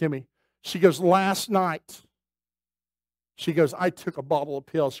speaking to me. She goes, last night, she goes, I took a bottle of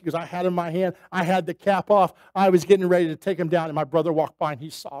pills. She goes, I had it in my hand. I had the cap off. I was getting ready to take them down, and my brother walked by, and he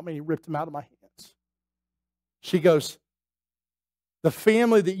saw me. He ripped them out of my hands. She goes, the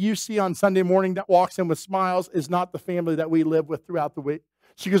family that you see on Sunday morning that walks in with smiles is not the family that we live with throughout the week.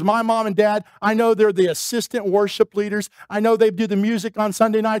 She goes, my mom and dad, I know they're the assistant worship leaders. I know they do the music on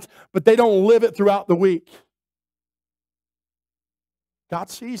Sunday nights, but they don't live it throughout the week. God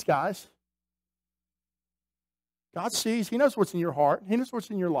sees, guys. God sees. He knows what's in your heart. He knows what's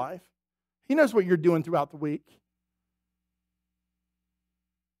in your life. He knows what you're doing throughout the week.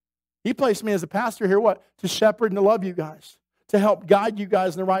 He placed me as a pastor here, what? To shepherd and to love you guys. To help guide you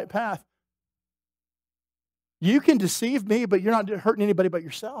guys in the right path. You can deceive me, but you're not hurting anybody but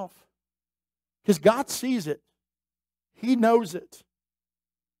yourself. Because God sees it. He knows it.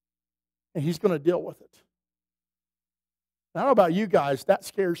 And He's going to deal with it. I don't know about you guys, that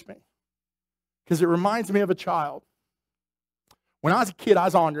scares me. Because it reminds me of a child. When I was a kid, I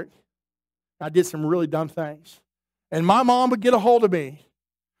was ornery. I did some really dumb things. And my mom would get a hold of me.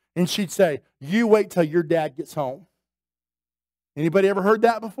 And she'd say, you wait till your dad gets home. Anybody ever heard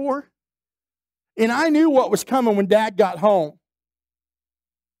that before? And I knew what was coming when Dad got home.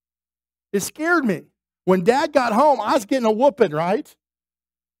 It scared me. When Dad got home, I was getting a whooping, right?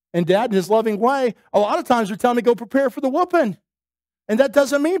 And Dad, in his loving way, a lot of times would tell me, go prepare for the whooping. And that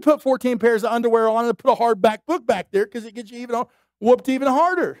doesn't mean put 14 pairs of underwear on and put a hardback book back there because it gets you even whooped even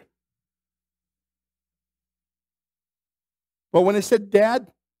harder. But when they said,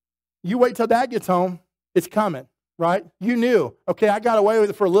 Dad, you wait till Dad gets home, it's coming, right? You knew, okay, I got away with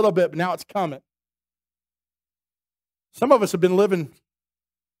it for a little bit, but now it's coming. Some of us have been living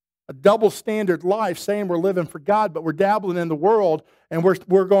a double standard life, saying we're living for God, but we're dabbling in the world, and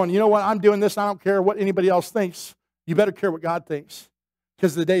we're going, you know what, I'm doing this, I don't care what anybody else thinks. You better care what God thinks,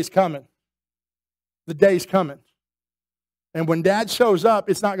 because the day's coming. The day's coming. And when Dad shows up,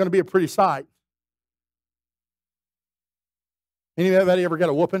 it's not going to be a pretty sight. Anybody ever got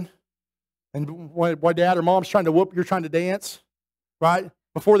a whooping? And when Dad or Mom's trying to whoop, you're trying to dance, right?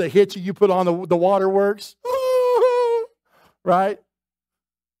 Before they hit you, you put on the waterworks, right?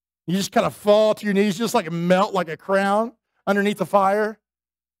 You just kind of fall to your knees, just like melt like a crown underneath the fire.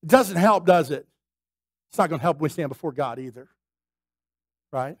 It doesn't help, does it? It's not going to help when we stand before God either,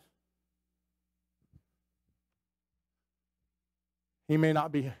 right? He may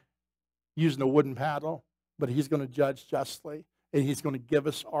not be using a wooden paddle, but He's going to judge justly, and He's going to give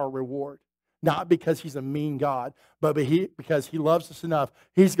us our reward. Not because He's a mean God, but because He loves us enough,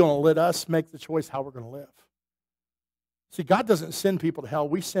 He's going to let us make the choice how we're going to live. See, God doesn't send people to hell.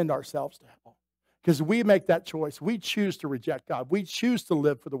 We send ourselves to hell. Because we make that choice. We choose to reject God. We choose to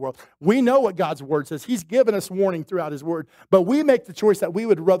live for the world. We know what God's Word says. He's given us warning throughout His Word. But we make the choice that we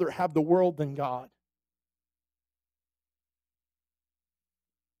would rather have the world than God.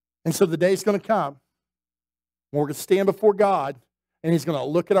 And so the day's going to come. We're going to stand before God, and He's going to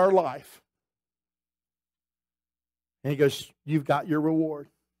look at our life. And He goes, you've got your reward.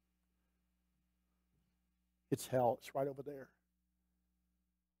 It's hell. It's right over there.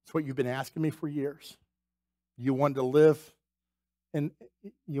 It's what you've been asking me for years. You wanted to live in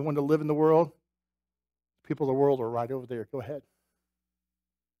the world. People of the world are right over there. Go ahead.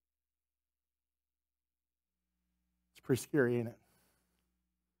 It's pretty scary, ain't it?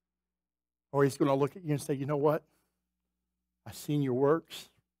 Or He's going to look at you and say, you know what? I've seen your works.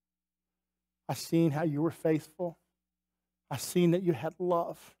 I've seen how you were faithful. I've seen that you had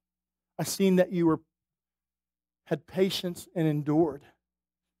love. I've seen that you had patience and endured.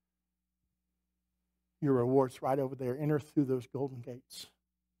 Your reward's right over there. Enter through those golden gates.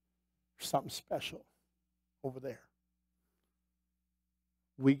 There's something special over there.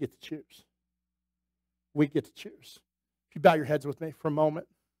 We get to choose. We get to choose. If you bow your heads with me for a moment,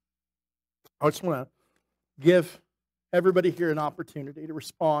 I just want to give everybody here an opportunity to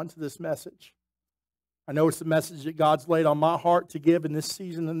respond to this message. I know it's the message that God's laid on my heart to give in this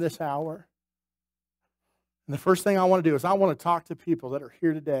season and this hour. And the first thing I want to do is I want to talk to people that are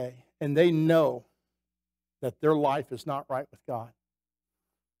here today, and they know that their life is not right with God.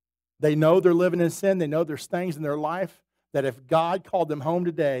 They know they're living in sin. They know there's things in their life that if God called them home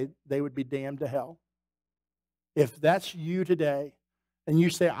today, they would be damned to hell. If that's you today, and you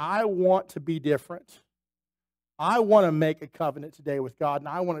say, I want to be different. I want to make a covenant today with God, and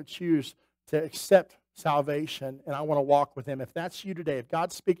I want to choose to accept salvation, and I want to walk with Him. If that's you today, if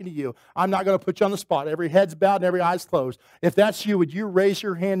God's speaking to you, I'm not going to put you on the spot. Every head's bowed and every eye's closed. If that's you, would you raise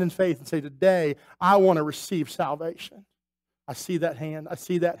your hand in faith and say, today, I want to receive salvation? I see that hand. I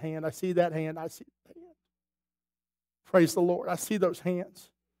see that hand. I see that hand. I see that hand. Praise the Lord. I see those hands.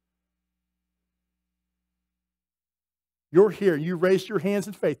 You're here. You raised your hands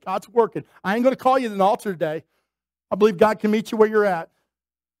in faith. God's working. I ain't going to call you to an altar today. I believe God can meet you where you're at.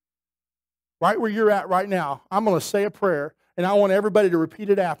 Right where you're at right now. I'm going to say a prayer, and I want everybody to repeat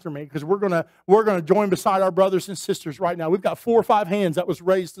it after me, because we're going to join beside our brothers and sisters right now. We've got 4 or 5 hands that was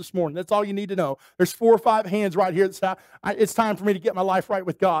raised this morning. That's all you need to know. There's 4 or 5 hands right here. It's time for me to get my life right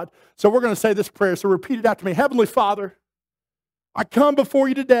with God. So we're going to say this prayer. So repeat it after me. Heavenly Father, I come before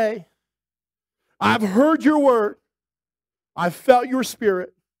you today. I've heard your word. I've felt your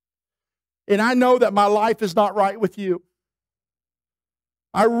spirit. And I know that my life is not right with you.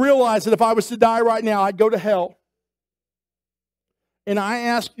 I realize that if I was to die right now, I'd go to hell. And I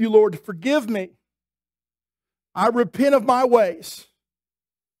ask you, Lord, to forgive me. I repent of my ways.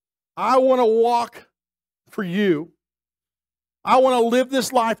 I want to walk for you. I want to live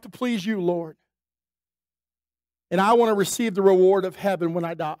this life to please you, Lord. And I want to receive the reward of heaven when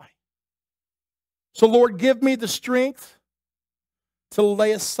I die. So, Lord, give me the strength to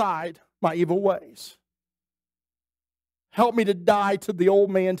lay aside my evil ways. Help me to die to the old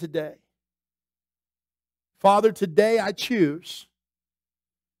man today. Father, today I choose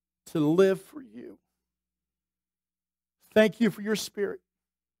to live for you. Thank you for your spirit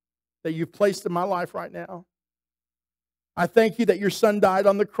that you've placed in my life right now. I thank you that your son died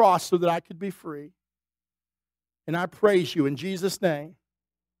on the cross so that I could be free. And I praise you in Jesus' name.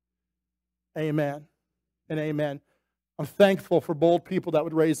 Amen and amen. I'm thankful for bold people that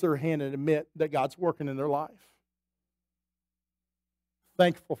would raise their hand and admit that God's working in their life.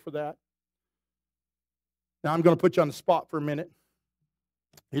 Thankful for that. Now I'm going to put you on the spot for a minute.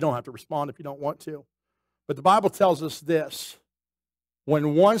 You don't have to respond if you don't want to. But the Bible tells us this.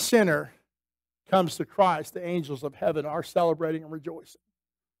 When one sinner comes to Christ, the angels of heaven are celebrating and rejoicing.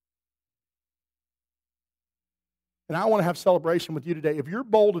 And I want to have celebration with you today. If you're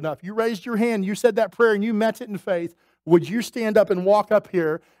bold enough, you raised your hand, you said that prayer, and you meant it in faith, would you stand up and walk up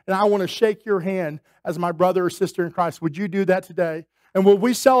here? And I want to shake your hand as my brother or sister in Christ. Would you do that today? And will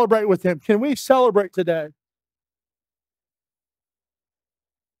we celebrate with him? Can we celebrate today?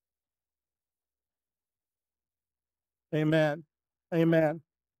 Amen. Amen.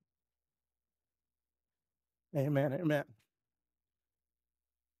 Amen. Amen.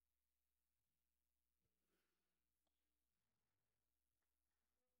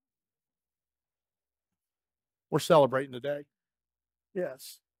 We're celebrating today.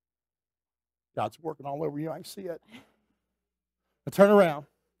 Yes. God's working all over you. I can see it. Now turn around.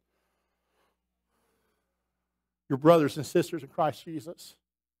 Your brothers and sisters in Christ Jesus.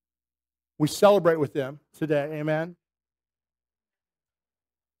 We celebrate with them today. Amen.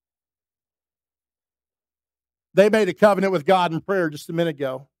 They made a covenant with God in prayer just a minute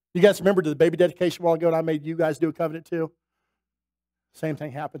ago. You guys remember the baby dedication a while ago, and I made you guys do a covenant too? Same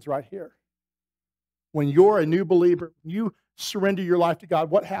thing happens right here. When you're a new believer, you surrender your life to God,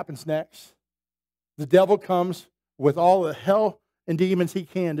 what happens next? The devil comes with all the hell and demons he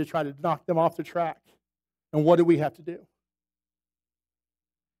can to try to knock them off the track. And what do we have to do?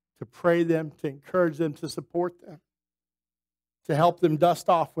 To pray them, to encourage them, to support them, to help them dust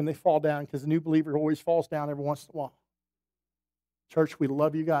off when they fall down, because the new believer always falls down every once in a while. Church, we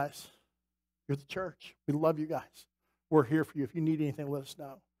love you guys. You're the church. We love you guys. We're here for you. If you need anything, let us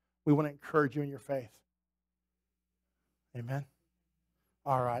know. We want to encourage you in your faith. Amen.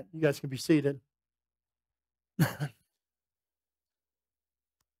 All right. You guys can be seated. I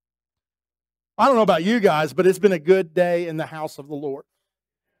don't know about you guys, but it's been a good day in the house of the Lord.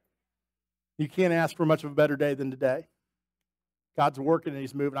 You can't ask for much of a better day than today. God's working and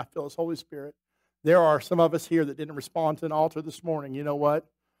He's moving. I feel His Holy Spirit. There are some of us here that didn't respond to an altar this morning. You know what?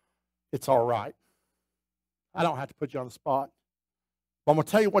 It's all right. I don't have to put you on the spot. But I'm going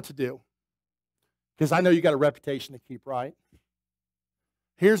to tell you what to do. Because I know you got a reputation to keep, right?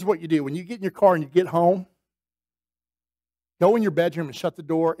 Here's what you do. When you get in your car and you get home, go in your bedroom and shut the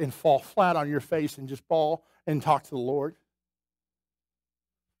door and fall flat on your face and just bawl and talk to the Lord.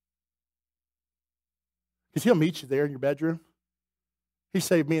 Because He'll meet you there in your bedroom. He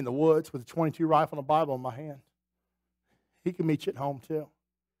saved me in the woods with a .22 rifle and a Bible in my hand. He can meet you at home too.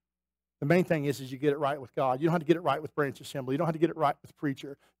 The main thing is you get it right with God. You don't have to get it right with branch assembly. You don't have to get it right with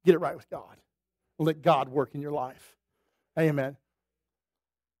preacher. Get it right with God. Let God work in your life. Amen.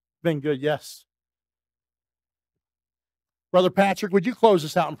 Been good, yes. Brother Patrick, would you close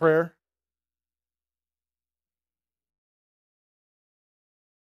us out in prayer?